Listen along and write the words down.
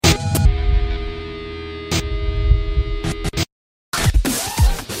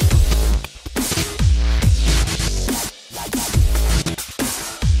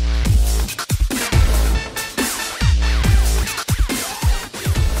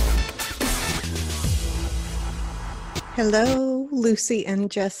Hello, Lucy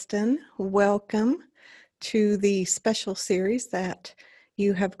and Justin. Welcome to the special series that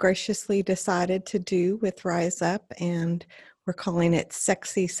you have graciously decided to do with Rise Up, and we're calling it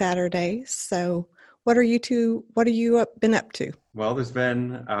Sexy Saturdays. So, what are you been up to? Well, there's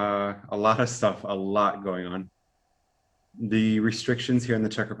been a lot of stuff, a lot going on. The restrictions here in the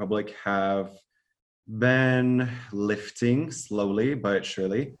Czech Republic have been lifting slowly but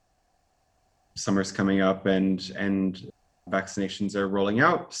surely. Summer's coming up and vaccinations are rolling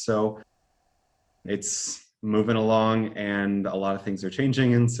out, so it's moving along and a lot of things are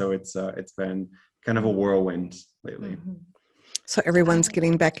changing, and so it's been kind of a whirlwind lately. Mm-hmm. So, everyone's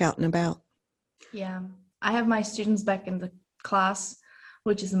getting back out and about. Yeah, I have my students back in the class,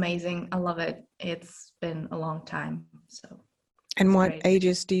 which is amazing. I love it. It's been a long time. And what great.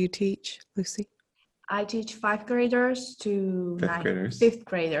 ages do you teach, Lucy? I teach fifth graders to ninth graders.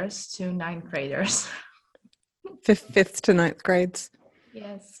 Fifth to ninth grades.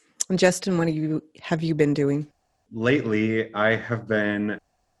 Yes. And Justin, what have you been doing? Lately, I have been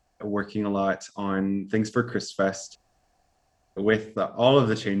working a lot on things for Christfest. With all of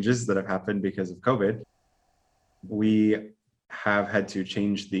the changes that have happened because of COVID, we have had to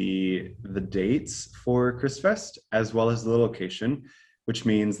change the dates for Christfest as well as the location, which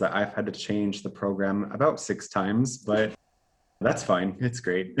means that I've had to change the program about 6 times, but that's fine. It's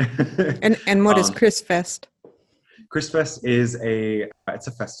great. And what is Christfest? Christfest is it's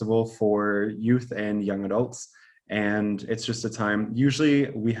a festival for youth and young adults, and it's just a time. Usually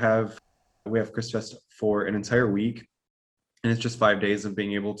we have Christfest for an entire week, and it's just 5 days of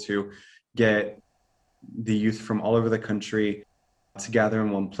being able to get the youth from all over the country to gather in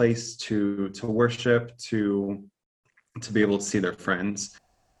one place to worship, to be able to see their friends,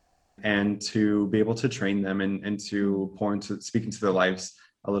 and to be able to train them and to speak into their lives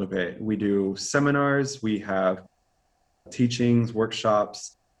a little bit. We do seminars, we have teachings,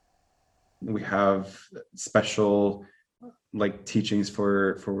 workshops, we have special teachings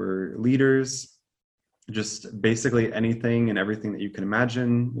for leaders. Just basically anything and everything that you can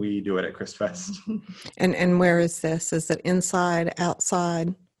imagine, we do it at Christfest. And where is this? Is it inside,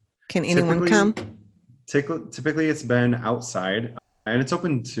 outside? Can anyone come? Typically it's been outside, and it's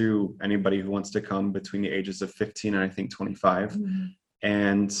open to anybody who wants to come between the ages of 15 and I think 25. Mm-hmm.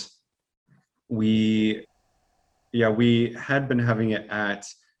 And we had been having it at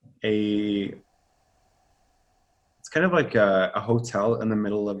it's kind of like a hotel in the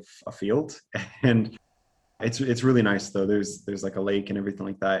middle of a field, and it's really nice though. There's like a lake and everything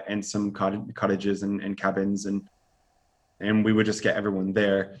like that, and some cottages and cabins, and we would just get everyone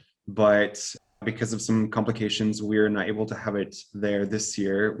there. But because of some complications, we're not able to have it there this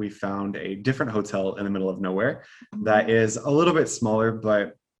year. We found a different hotel in the middle of nowhere that is a little bit smaller,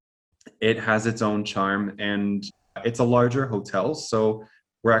 but it has its own charm, and it's a larger hotel. So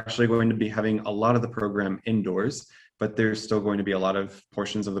we're actually going to be having a lot of the program indoors, but there's still going to be a lot of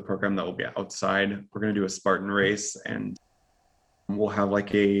portions of the program that will be outside. We're going to do a Spartan race, and we'll have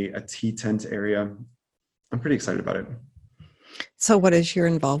like a tea tent area. I'm pretty excited about it. So what is your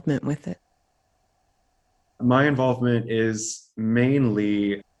involvement with it? My involvement is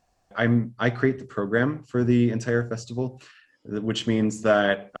mainly I create the program for the entire festival, which means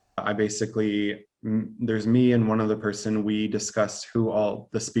that I basically, there's me and one other person. We discuss who all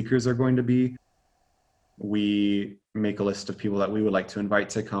the speakers are going to be. We make a list of people that we would like to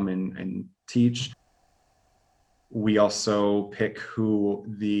invite to come and teach. We also pick who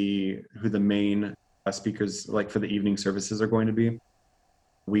the main speakers for the evening services are going to be.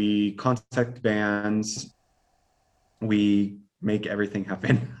 We contact bands. We make everything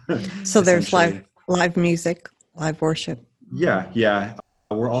happen. So there's live music, live worship. Yeah.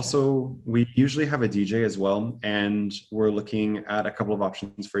 We usually have a DJ as well, and we're looking at a couple of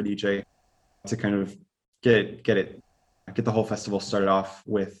options for a DJ to kind of get the whole festival started off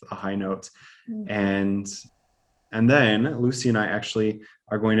with a high note. And then Lucy and I actually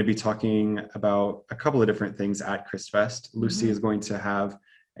are going to be talking about a couple of different things at Christfest. Lucy is going to have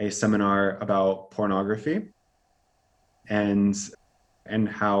a seminar about pornography and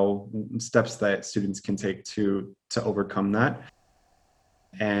how steps that students can take to overcome that.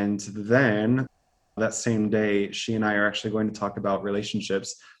 And then that same day, she and I are actually going to talk about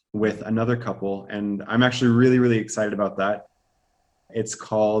relationships with another couple. And I'm actually really, really excited about that. It's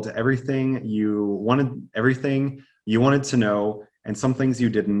called Everything You Wanted to Know and Some Things You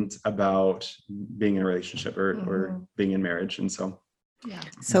Didn't About Being in a Relationship or being in marriage. And so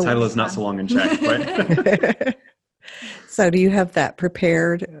the title is not so long in Czech, but So do you have that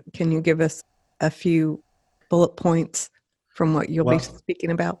prepared? Can you give us a few bullet points from what you'll be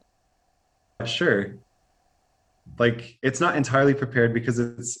speaking about? Sure. like it's not entirely prepared because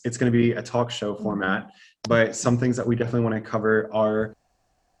it's going to be a talk show format, but some things that we definitely want to cover are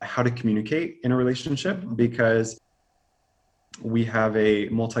how to communicate in a relationship, because we have a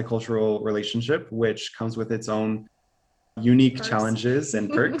multicultural relationship which comes with its own unique Perks. challenges and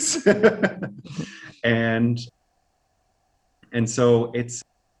perks. and so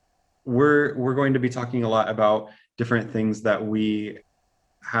we're going to be talking a lot about different things that we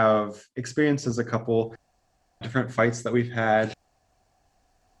have experienced as a couple, different fights that we've had.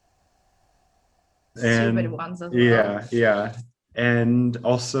 Stupid ones as well. Yeah. And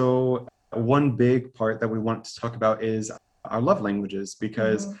also one big part that we want to talk about is our love languages,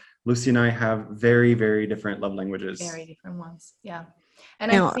 because Lucy and I have very, very different love languages. Very different ones. Yeah.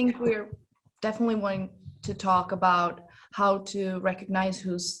 And Now, I think we're definitely wanting to talk about how to recognize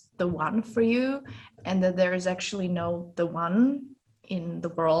who's the one for you, and that there is actually no the one in the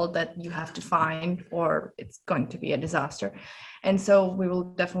world that you have to find, or it's going to be a disaster. And so we will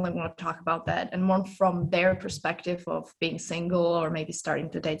definitely want to talk about that, and more from their perspective of being single or maybe starting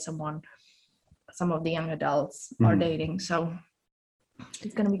to date someone some of the young adults are dating. So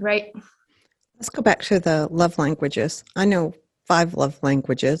it's going to be great. let's go back to the love languages. I know 5 love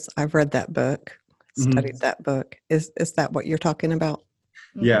languages. I've read that book, studied that book. Is that what you're talking about?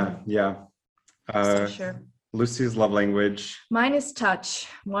 Yeah. So sure. Lucy's love language. Mine is touch,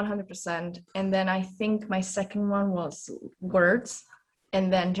 100%. And then I think my second one was words.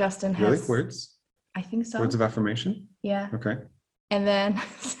 And then Justin has... Really? Words? I think so. Words of affirmation? Yeah. Okay. And then...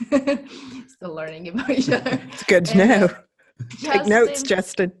 Still learning about each other. It's good to know. Take notes,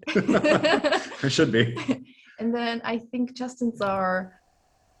 Justin. I should be. And then I think Justin's are...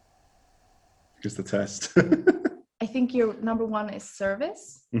 Just the test. I think your number one is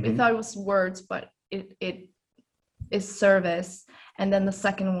service. We thought it was words, but it is service. And then the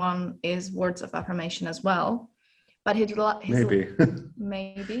second one is words of affirmation as well. But maybe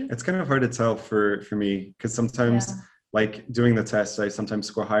it's kind of hard to tell for me, because sometimes like doing the test, I sometimes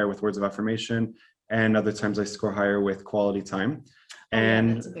score higher with words of affirmation, and other times I score higher with quality time.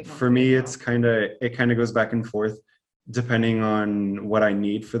 And for me, it kind of goes back and forth depending on what I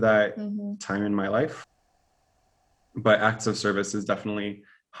need for that time in my life. But acts of service is definitely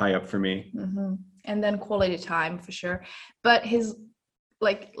high up for me. And then quality time for sure. But his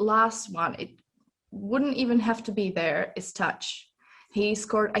last one, it wouldn't even have to be there, is touch. He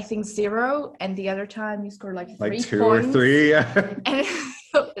scored, I think, 0, and the other time he scored like 3 2 points. or 3. Yeah. And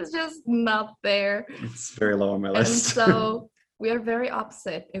so it's just not there. It's very low on my list. And so we are very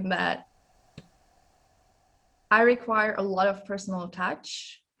opposite in that I require a lot of personal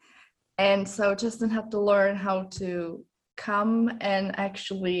touch. And so Justin had to learn how to come and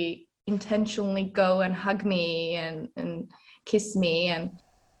actually intentionally go and hug me and kiss me. And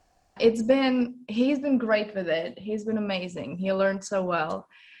he's been great with it. He's been amazing. He learned so well,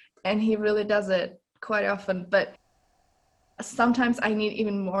 and he really does it quite often. But sometimes I need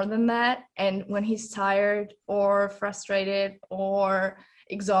even more than that. And when he's tired or frustrated or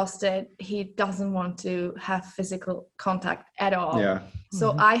exhausted, he doesn't want to have physical contact at all. Yeah.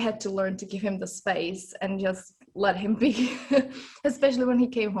 So I had to learn to give him the space and just let him be, especially when he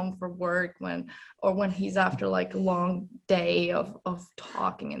came home from work, when he's after like a long day of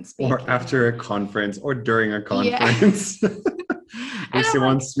talking and speaking. Or after a conference or during a conference. Lucy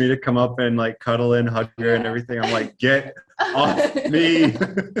wants me to come up and like cuddle and hug her and everything. I'm like, get off me.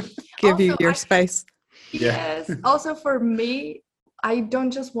 Give you your space. Yes. Also for me, I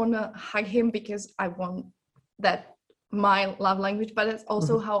don't just want to hug him because I want that my love language, but it's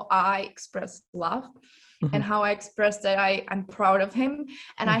also how I express love and how I express that I'm proud of him.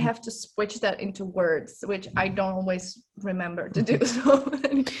 And I have to switch that into words, which I don't always remember to do. So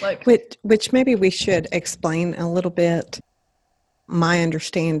which maybe we should explain a little bit. My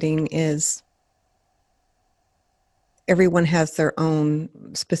understanding is everyone has their own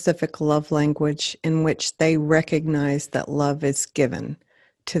specific love language in which they recognize that love is given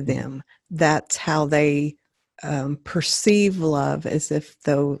to them. That's how they perceive love, as if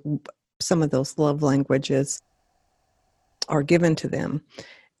though some of those love languages are given to them.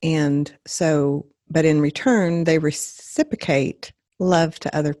 And so, but in return, they reciprocate love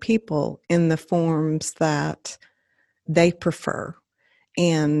to other people in the forms that they prefer.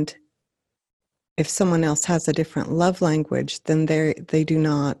 And if someone else has a different love language, then they do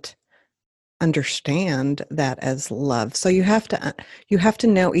not understand that as love. So you have to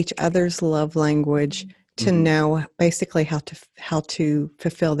know each other's love language to know basically how to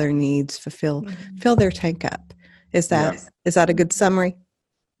fulfill their needs, fill their tank up. Is that a good summary?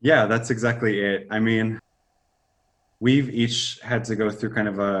 Yeah, that's exactly it. I mean, we've each had to go through kind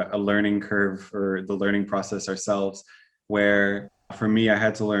of a learning curve or the learning process ourselves, where for me, I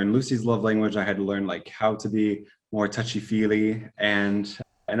had to learn Lucy's love language. I had to learn like how to be more touchy-feely, and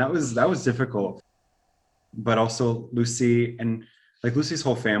that was difficult. But also Lucy and like Lucy's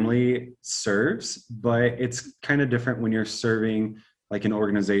whole family serves, but it's kind of different when you're serving like an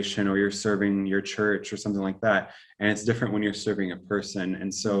organization or you're serving your church or something like that. And it's different when you're serving a person.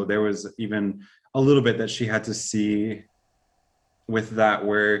 And so there was even a little bit that she had to see with that,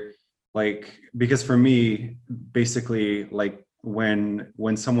 where like, because for me, basically like when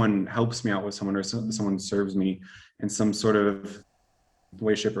someone helps me out with someone, or someone serves me in some sort of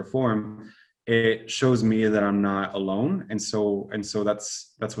way, shape, or form, it shows me that I'm not alone. And so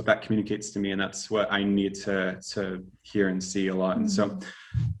that's what that communicates to me, and that's what I need to hear and see a lot. And so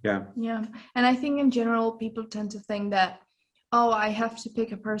yeah. And I think in general people tend to think that, oh, I have to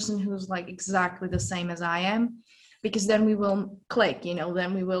pick a person who's like exactly the same as I am, because then we will click,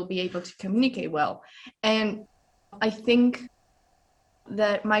 then we will be able to communicate well. And I think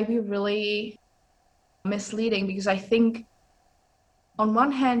that might be really misleading, because I think on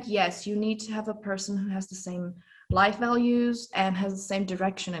one hand, yes, you need to have a person who has the same life values and has the same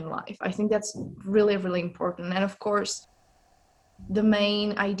direction in life. I think that's really, really important. And of course, the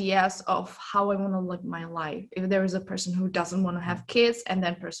main ideas of how I want to live my life. If there is a person who doesn't want to have kids and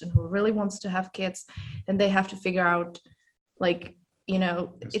then person who really wants to have kids, then they have to figure out, like,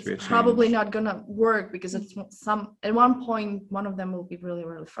 it's probably not going to work, because at one point, one of them will be really,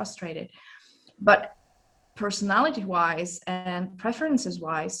 really frustrated. But personality wise and preferences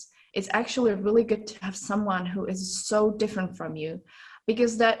wise, it's actually really good to have someone who is so different from you,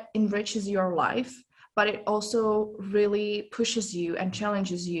 because that enriches your life, but it also really pushes you and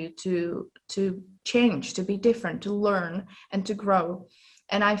challenges you to change, to be different, to learn and to grow.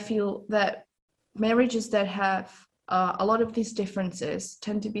 And I feel that marriages that have a lot of these differences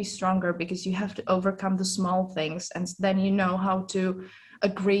tend to be stronger, because you have to overcome the small things, and then you know how to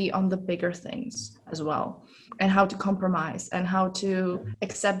agree on the bigger things as well, and how to compromise and how to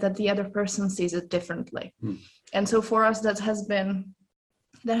accept that the other person sees it differently. And so for us, that has been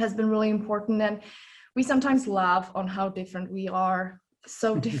really important. And we sometimes laugh on how different we are.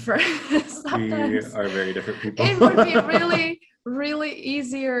 So different. Sometimes we are very different people. It would be really, really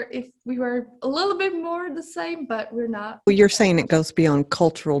easier if we were a little bit more the same, but we're not. Well, you're saying it goes beyond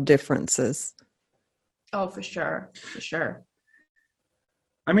cultural differences. Oh, for sure.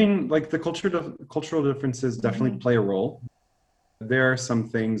 I mean, like the cultural differences definitely play a role. There are some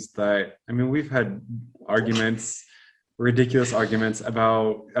things that, I mean, we've had arguments, ridiculous arguments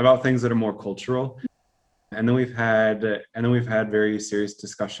about things that are more cultural. And then we've had very serious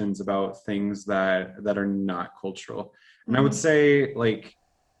discussions about things that are not cultural. And I would say, like,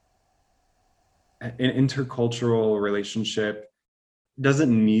 an intercultural relationship doesn't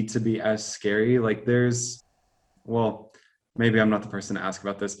need to be as scary. Like maybe I'm not the person to ask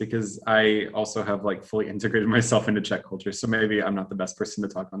about this, because I also have like fully integrated myself into Czech culture. So maybe I'm not the best person to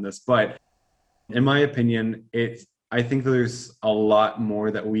talk on this, but in my opinion, I think there's a lot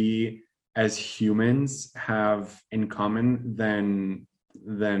more that we as humans have in common than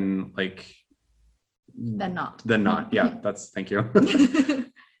not. Yeah, thank you.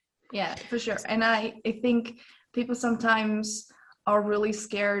 Yeah, for sure. And I think people sometimes are really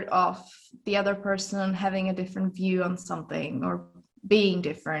scared of the other person having a different view on something, or being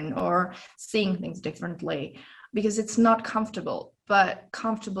different, or seeing things differently, because it's not comfortable. But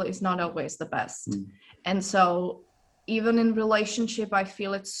comfortable is not always the best. And so even in relationship, I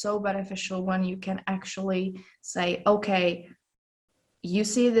feel it's so beneficial when you can actually say, okay, you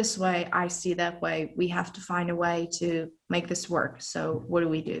see it this way, I see that way. We have to find a way to make this work. So what do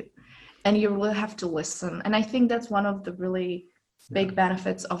we do? And you really have to listen. And I think that's one of the really big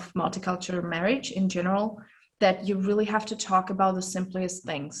benefits of multicultural marriage in general, that you really have to talk about the simplest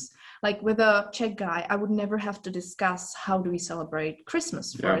things. Like with a Czech guy, I would never have to discuss how do we celebrate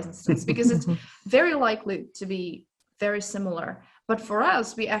Christmas, for instance, because it's very likely to be very similar. But for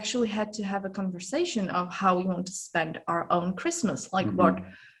us, we actually had to have a conversation of how we want to spend our own Christmas, like what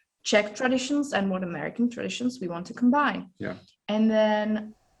Czech traditions and what American traditions we want to combine. Yeah. And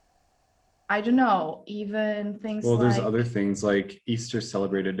then, I don't know, even things there's other things like Easter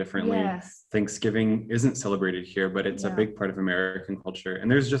celebrated differently. Yes. Thanksgiving isn't celebrated here, but it's a big part of American culture.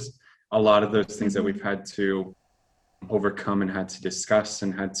 And there's just a lot of those things that we've had to overcome and had to discuss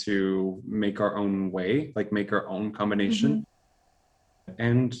and had to make our own way, like make our own combination.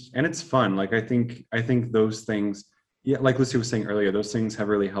 And it's fun. Like I think those things, like Lucy was saying earlier, those things have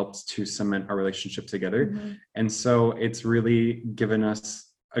really helped to cement our relationship together. And so it's really given us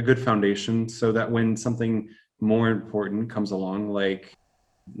a good foundation, so that when something more important comes along, like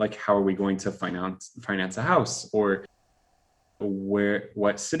how are we going to finance a house, or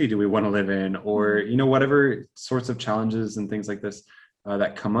what city do we want to live in, or whatever sorts of challenges and things like this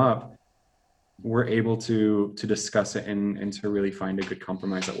that come up, we're able to discuss it and to really find a good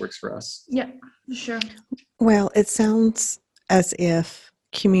compromise that works for us. Yeah, sure. Well, it sounds as if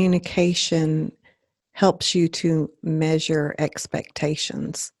communication helps you to measure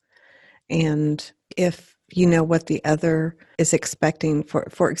expectations. And if you know what the other is expecting,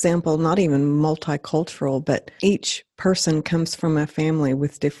 for example, not even multicultural, but each person comes from a family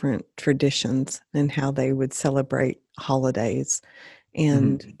with different traditions and how they would celebrate holidays.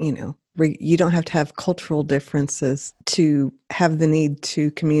 And, you don't have to have cultural differences to have the need to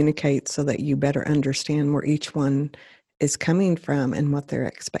communicate so that you better understand where each one is coming from and what their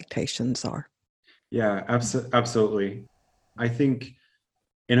expectations are. Yeah, absolutely. I think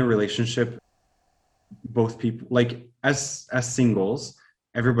in a relationship, both people, like as singles,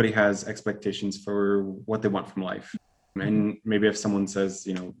 everybody has expectations for what they want from life. And maybe if someone says,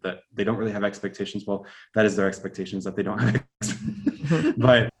 that they don't really have expectations, well, that is their expectations, that they don't have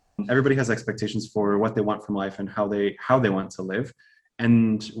but everybody has expectations for what they want from life and how they want to live.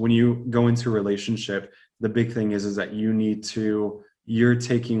 And when you go into a relationship, the big thing is that you're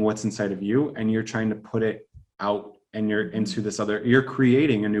taking what's inside of you and you're trying to put it out, and you're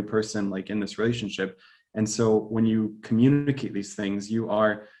creating a new person, like in this relationship. And so when you communicate these things,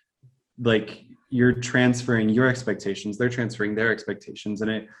 you're transferring your expectations, they're transferring their expectations, and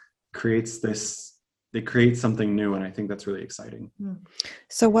it creates something new. And I think that's really exciting.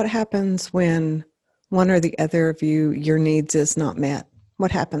 So what happens when one or the other of your needs is not met?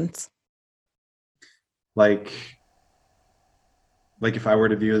 What happens? Like if I were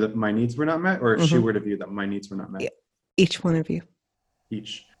to view that my needs were not met, or if she were to view that my needs were not met? Each one of you.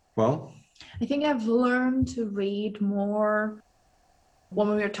 Well, I think I've learned to read more when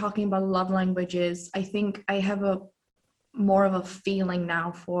we were talking about love languages. I think I have more of a feeling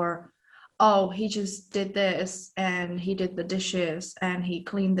now for, oh, he just did this and he did the dishes and he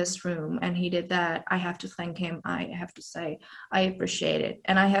cleaned this room and he did that. I have to thank him. I have to say, I appreciate it.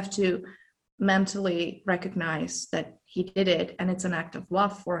 And I have to mentally recognize that he did it and it's an act of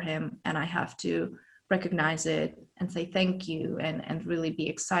love for him. And I have to recognize it and say thank you and really be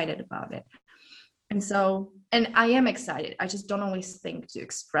excited about it. And I am excited. I just don't always think to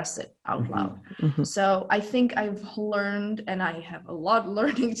express it out loud. So I think I've learned, and I have a lot of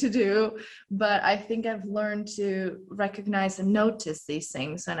learning to do, but I think I've learned to recognize and notice these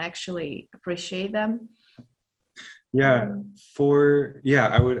things and actually appreciate them. Yeah,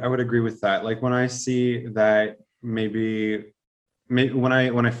 I would agree with that. Like when I see that maybe when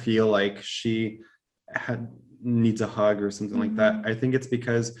I feel like she needs a hug or something like that, I think it's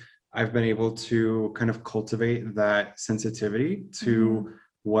because I've been able to kind of cultivate that sensitivity to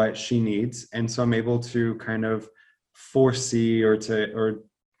what she needs. And so I'm able to kind of foresee or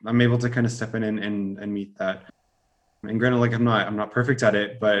I'm able to kind of step in and meet that. And granted, like I'm not perfect at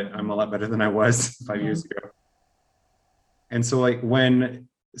it, but I'm a lot better than I was 5 years ago. And so like when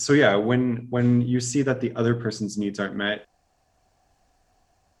you see that the other person's needs aren't met,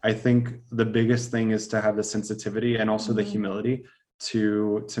 I think the biggest thing is to have the sensitivity and also the humility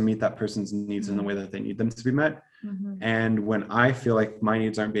to meet that person's needs in the way that they need them to be met. And when I feel like my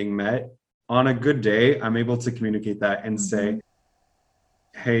needs aren't being met, on a good day, I'm able to communicate that and say,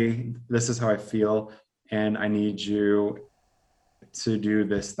 hey, this is how I feel, and I need you to do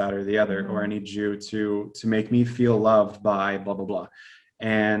this, that, or the other, or I need you to make me feel loved by blah, blah, blah.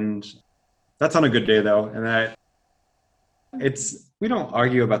 And that's on a good day though. And we don't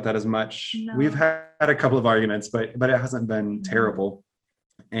argue about that as much. No. We've had a couple of arguments, but it hasn't been terrible.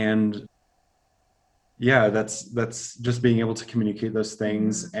 And yeah, that's just being able to communicate those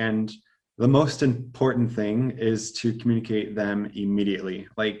things. And the most important thing is to communicate them immediately.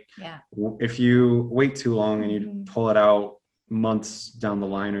 Like if you wait too long and you pull it out months down the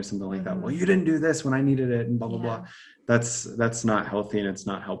line or something like that, well, you didn't do this when I needed it and blah, blah, blah. That's not healthy and it's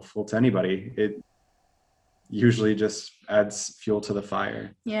not helpful to anybody. It usually just adds fuel to the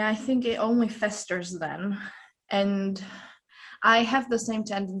fire. Yeah, I think it only festers then. And I have the same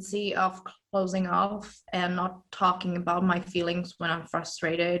tendency of closing off and not talking about my feelings when I'm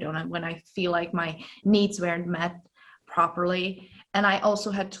frustrated or when I feel like my needs weren't met properly. And I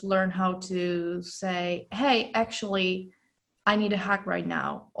also had to learn how to say, hey, actually, I need a hug right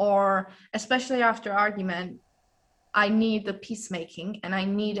now. Or especially after argument, I need the peacemaking and I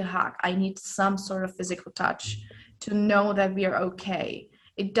need a hug. I need some sort of physical touch to know that we are okay.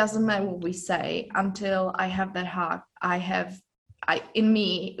 It doesn't matter what we say until I have that hug. In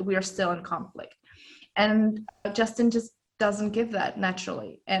me, we are still in conflict. And Justin just doesn't give that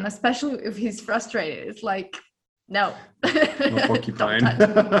naturally. And especially if he's frustrated, it's like, no. No porcupine.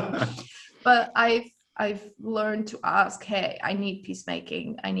 Don't touch me. But I've learned to ask, hey, I need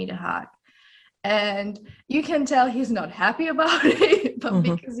peacemaking. I need a hug. And you can tell he's not happy about it, but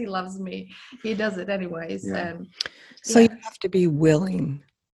because he loves me, he does it anyways. Yeah. And So you have to be willing.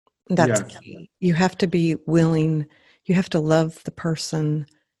 That's key. You have to be willing. You have to love the person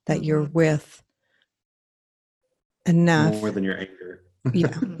that you're with enough. More than your anger.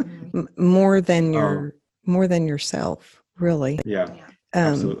 Yeah. More than yourself, really. Yeah.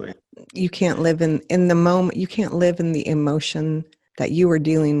 Absolutely. You can't live in the moment. You can't live in the emotion that you are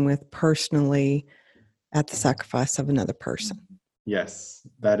dealing with personally at the sacrifice of another person. Yes,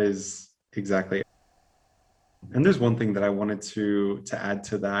 that is exactly. And there's one thing that I wanted to add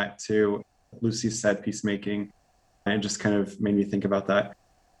to that too. Lucy said peacemaking, and it just kind of made me think about that.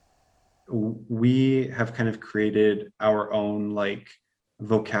 We have kind of created our own like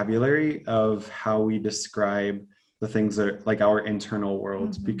vocabulary of how we describe the things that are like our internal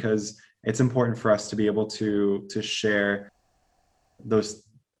world, because it's important for us to be able to share those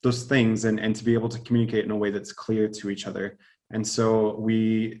things and to be able to communicate in a way that's clear to each other. And so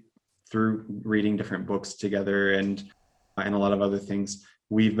we, through reading different books together and a lot of other things,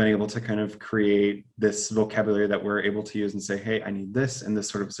 we've been able to kind of create this vocabulary that we're able to use and say, hey, I need this in this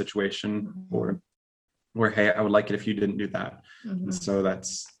sort of situation, or hey, I would like it if you didn't do that. And so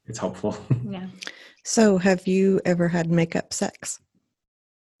it's helpful. Yeah. So have you ever had makeup sex?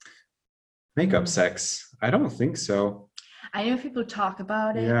 Makeup sex? I don't think so. I know people talk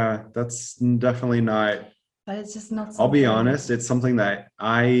about it. Yeah, that's definitely not. But it's just not. I'll be honest, it's something that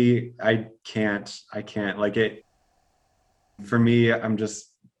I can't like it. For me, I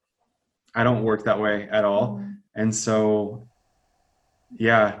don't work that way at all. And so,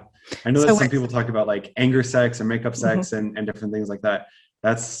 yeah, I know that some people talk about like anger sex and makeup sex and different things like that.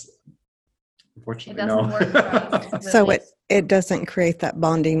 That's unfortunately, it doesn't work for us, really. So it doesn't create that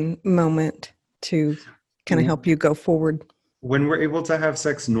bonding moment to kind of help you go forward. When we're able to have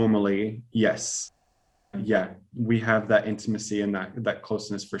sex normally, yes. Yeah, we have that intimacy and that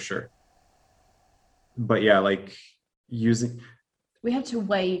closeness for sure. But yeah, like we have to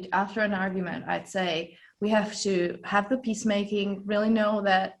wait after an argument. I'd say we have to have the peacemaking, really know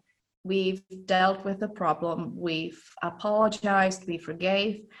that we've dealt with the problem, we've apologized, we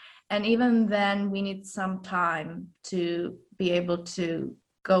forgave, and even then we need some time to be able to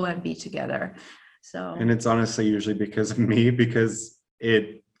go and be together. So, and it's honestly usually because of me, because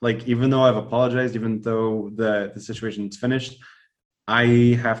it, like, even though I've apologized, even though the situation's finished,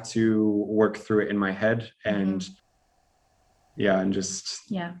 I have to work through it in my head and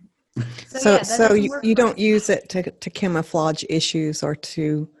So you don't use it to camouflage issues or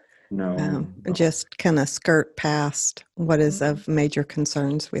to just kind of skirt past what is of major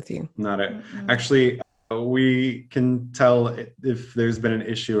concerns with you. Not it. Actually, we can tell if there's been an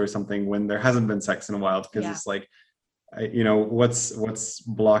issue or something when there hasn't been sex in a while, because it's like, what's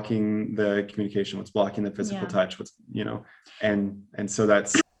blocking the communication, what's blocking the physical touch, what's, and so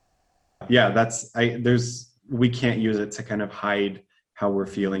we can't use it to kind of hide how we're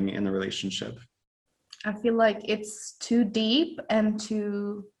feeling in the relationship. I feel like it's too deep and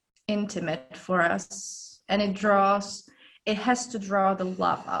too intimate for us, and it has to draw the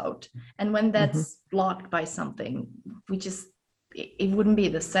love out. And when that's blocked by something, it wouldn't be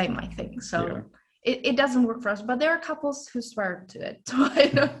the same, I think. So it doesn't work for us, but there are couples who swear to it. So I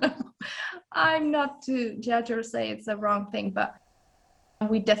don't know. I'm not to judge or say it's a wrong thing, but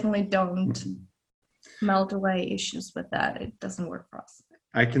we definitely don't melt away issues with that. It doesn't work for us.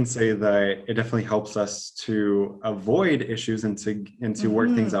 I can say that it definitely helps us to avoid issues and to work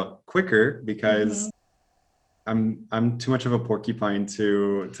things out quicker, because I'm too much of a porcupine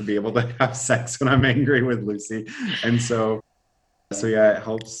to be able to have sex when I'm angry with Lucy. And so it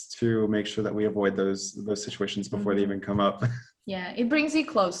helps to make sure that we avoid those situations before they even come up. Yeah, it brings you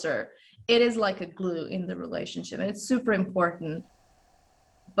closer. It is like a glue in the relationship, and it's super important.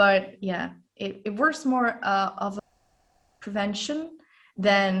 But yeah, it works more of a prevention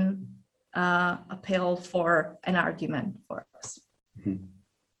than a pill for an argument for us.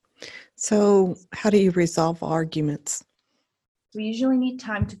 So how do you resolve arguments? We usually need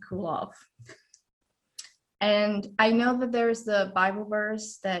time to cool off. And I know that there's the Bible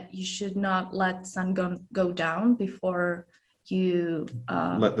verse that you should not let sun go down before you...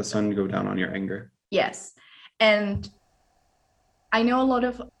 let the sun go down on your anger. Yes. And I know a lot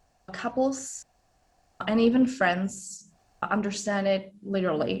of couples and even friends understand it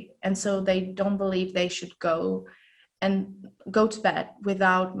literally, and so they don't believe they should go to bed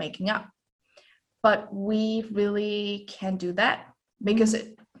without making up. but we really can't do that because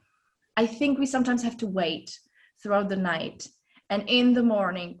I think we sometimes have to wait throughout the night, and in the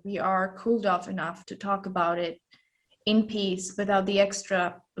morning we are cooled off enough to talk about it in peace without the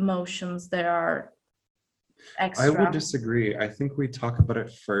extra emotions that are extra. I would disagree. I think we talk about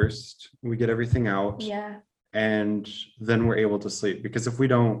it first, we get everything out, Yeah. and then we're able to sleep. Because if we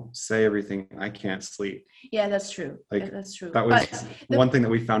don't say everything, I can't sleep. Yeah, that's true. Like, Yeah, that's true. That was one thing that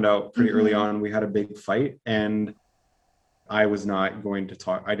we found out pretty early on. We had a big fight, and I was not going to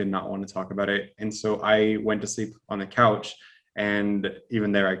talk. I did not want to talk about it. And so I went to sleep on the couch. And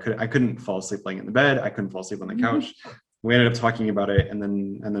even there, I couldn't fall asleep laying in the bed. I couldn't fall asleep on the couch. We ended up talking about it, and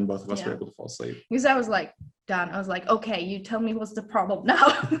then both of us were able to fall asleep. Because I was like done. I was like, okay, you tell me what's the problem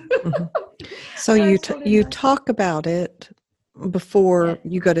now. So you talk about it before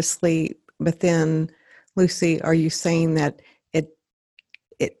you go to sleep, but then, Lucy, are you saying that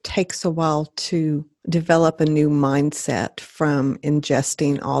it takes a while to develop a new mindset from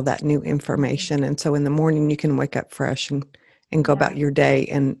ingesting all that new information, and so in the morning you can wake up fresh and go about your day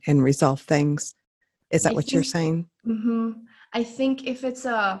and resolve things? Is that what you're saying? I think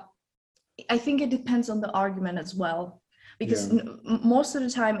I think it depends on the argument as well, because most of the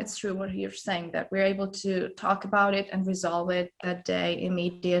time it's true what you're saying, that we're able to talk about it and resolve it that day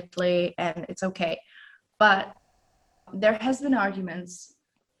immediately, and it's okay. But there has been arguments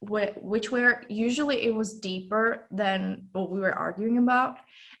which were usually it was deeper than what we were arguing about,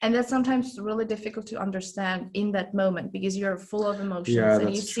 and that's sometimes really difficult to understand in that moment because you're full of emotions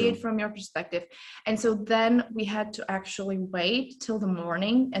and you see it from your perspective. And so then we had to actually wait till the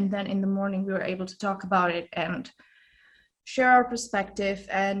morning, and then in the morning we were able to talk about it and share our perspective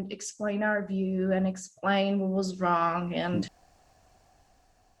and explain our view and explain what was wrong. And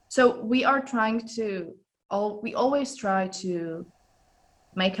so we are trying to we always try to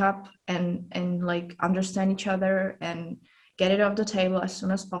make up and like understand each other and get it off the table as soon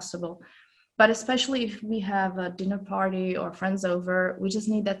as possible. But especially if we have a dinner party or friends over, we just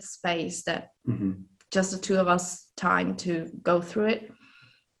need that space, that just the two of us time to go through it.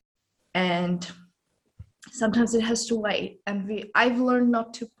 And sometimes it has to wait, and I've learned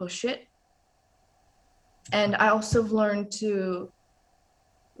not to push it, and I also learned to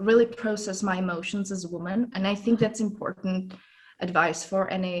really process my emotions as a woman. And I think that's important advice for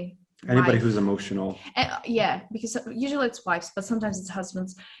anybody who's emotional. Because usually it's wives, but sometimes it's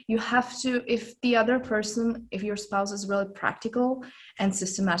husbands. You have to, if the other person, if your spouse is really practical and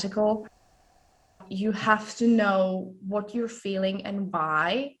systematical, you have to know what you're feeling and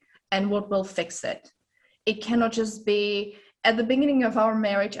why, and what will fix it. It cannot just be, at the beginning of our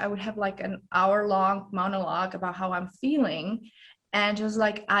marriage, I would have like an hour-long monologue about how I'm feeling, and just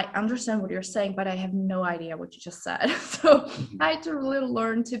like, I understand what you're saying, but I have no idea what you just said. So I had to really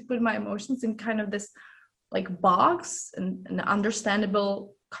learn to put my emotions in kind of this like box and an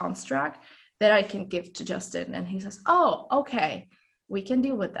understandable construct that I can give to Justin. And he says, oh, okay, we can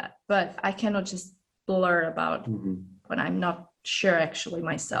deal with that. But I cannot just blur about when I'm not sure actually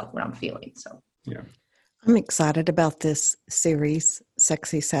myself what I'm feeling. So yeah. I'm excited about this series,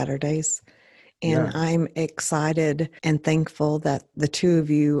 Sexy Saturdays. And I'm excited and thankful that the two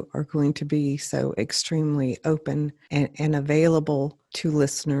of you are going to be so extremely open and available to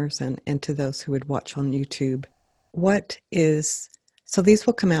listeners and to those who would watch on YouTube. So these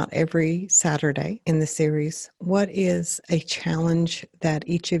will come out every Saturday in the series. What is a challenge that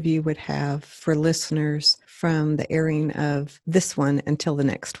each of you would have for listeners from the airing of this one until the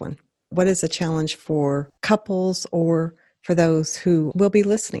next one? What is a challenge for couples or for those who will be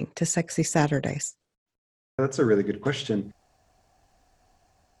listening to Sexy Saturdays? That's a really good question.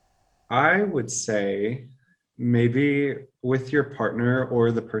 I would say maybe with your partner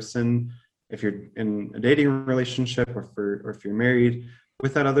or the person, if you're in a dating relationship or if you're married,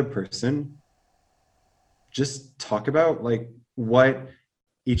 with that other person, just talk about like what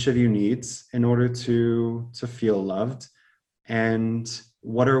each of you needs in order to feel loved, and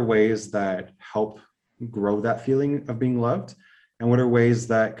what are ways that help grow that feeling of being loved, and what are ways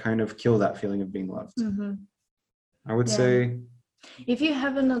that kind of kill that feeling of being loved. I would say, if you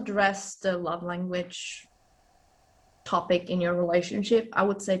haven't addressed the love language topic in your relationship, I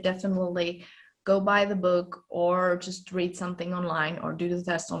would say definitely go buy the book or just read something online or do the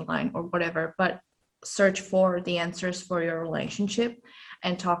test online or whatever, but search for the answers for your relationship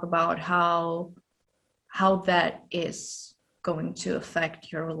and talk about how that is going to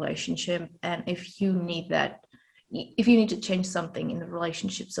affect your relationship, and if you need to change something in the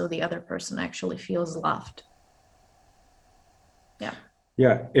relationship so the other person actually feels loved.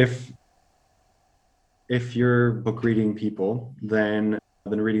 If you're book reading people, then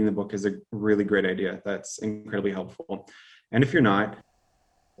then reading the book is a really great idea. That's incredibly helpful. And if you're not,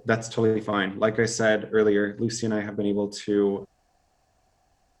 that's totally fine. Like I said earlier, Lucy and I have been able to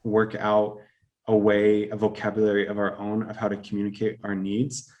work out a vocabulary of our own of how to communicate our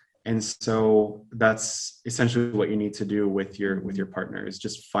needs. And so that's essentially what you need to do with your partner, is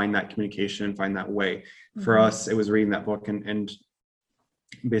just find that communication, find that way. Mm-hmm. For us, it was reading that book and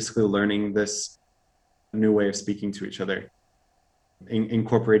basically learning this new way of speaking to each other,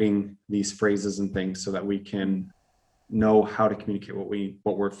 incorporating these phrases and things so that we can know how to communicate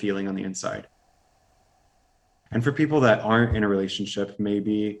what we're feeling on the inside. And for people that aren't in a relationship,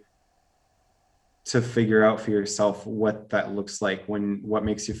 maybe to figure out for yourself what that looks like, what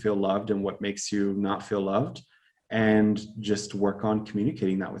makes you feel loved and what makes you not feel loved, and just work on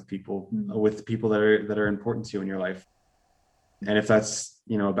communicating that with people, with people that are important to you in your life. And if that's,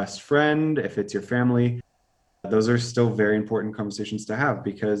 a best friend, if it's your family, those are still very important conversations to have,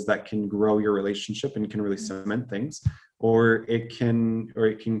 because that can grow your relationship and can really cement things, or it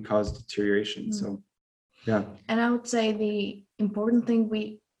can cause deterioration. So, yeah. And I would say the important thing,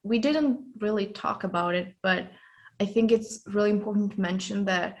 we didn't really talk about it, but I think it's really important to mention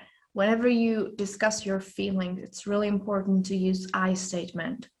that whenever you discuss your feelings, it's really important to use I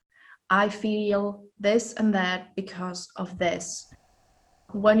statement. I feel this and that because of this.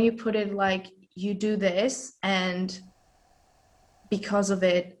 When you put it like, you do this and because of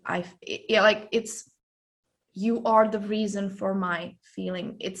it, you are the reason for my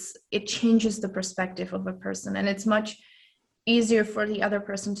feeling. It changes the perspective of a person, and it's much easier for the other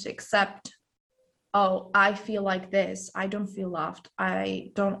person to accept, oh, I feel like this, I don't feel loved,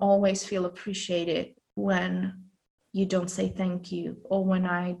 I don't always feel appreciated when you don't say thank you, or when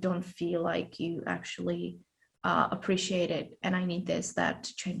I don't feel like you actually appreciate it, and I need that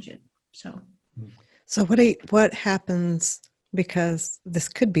to change it. So what happens, because this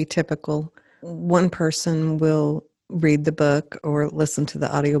could be typical, one person will read the book or listen to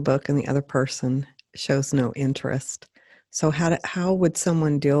the audiobook and the other person shows no interest. So how would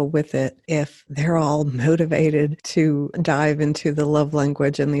someone deal with it if they're all motivated to dive into the love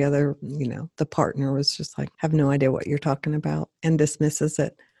language and the other, the partner was just like, have no idea what you're talking about and dismisses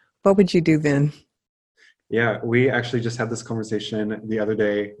it? What would you do then? Yeah, we actually just had this conversation the other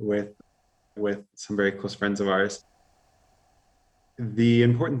day with some very close friends of ours. The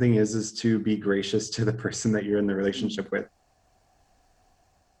important thing is to be gracious to the person that you're in the relationship with.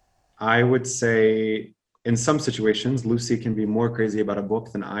 I would say in some situations, Lucy can be more crazy about a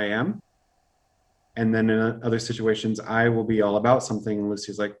book than I am. And then in other situations, I will be all about something and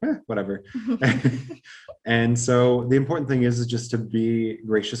Lucy's like, whatever. And so the important thing is just to be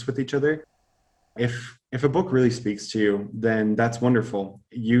gracious with each other. If a book really speaks to you, then that's wonderful.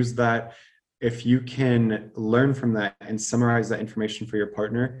 Use that. If you can learn from that and summarize that information for your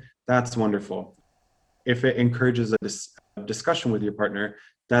partner, that's wonderful. If it encourages a discussion with your partner,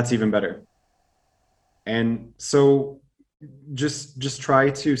 that's even better. And so just try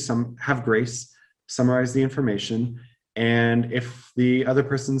to have grace, summarize the information. And if the other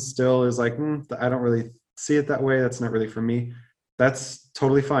person still is like, I don't really see it that way, that's not really for me, that's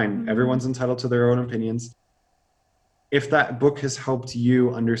totally fine. Everyone's entitled to their own opinions. If that book has helped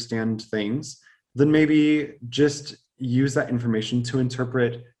you understand things, then maybe just use that information to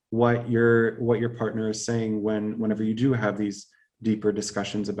interpret what your partner is saying whenever you do have these deeper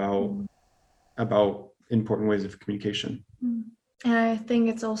discussions about important ways of communication. And I think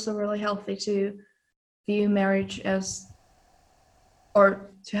it's also really healthy to view marriage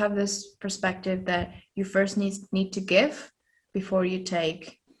or to have this perspective that you first need to give before you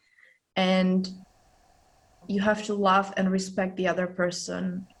take. And you have to love and respect the other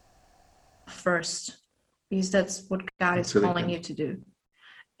person first, because that's what God is really calling you to do.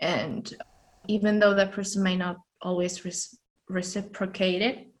 And even though that person may not always reciprocate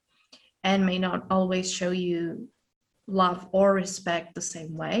it and may not always show you love or respect the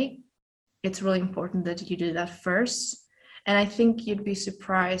same way, it's really important that you do that first. And I think you'd be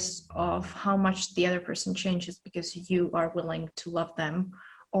surprised of how much the other person changes because you are willing to love them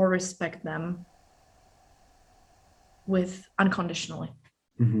or respect them unconditionally.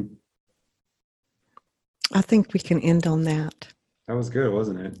 Mm-hmm. I think we can end on that. That was good,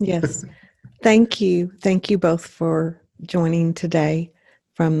 wasn't it? Yes. Thank you. Thank you both for joining today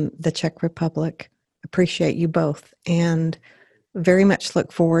from the Czech Republic. Appreciate you both, and very much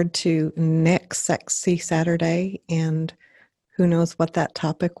look forward to next Sexy Saturday, and who knows what that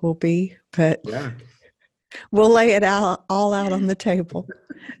topic will be, but yeah, we'll lay it all out on the table.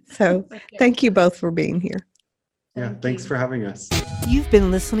 So thank you both for being here. Yeah, thanks for having us. You've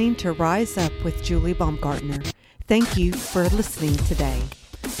been listening to Rise Up with Julie Baumgartner. Thank you for listening today.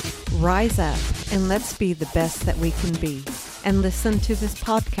 Rise up and let's be the best that we can be, and listen to this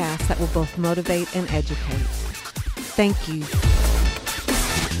podcast that will both motivate and educate. Thank you.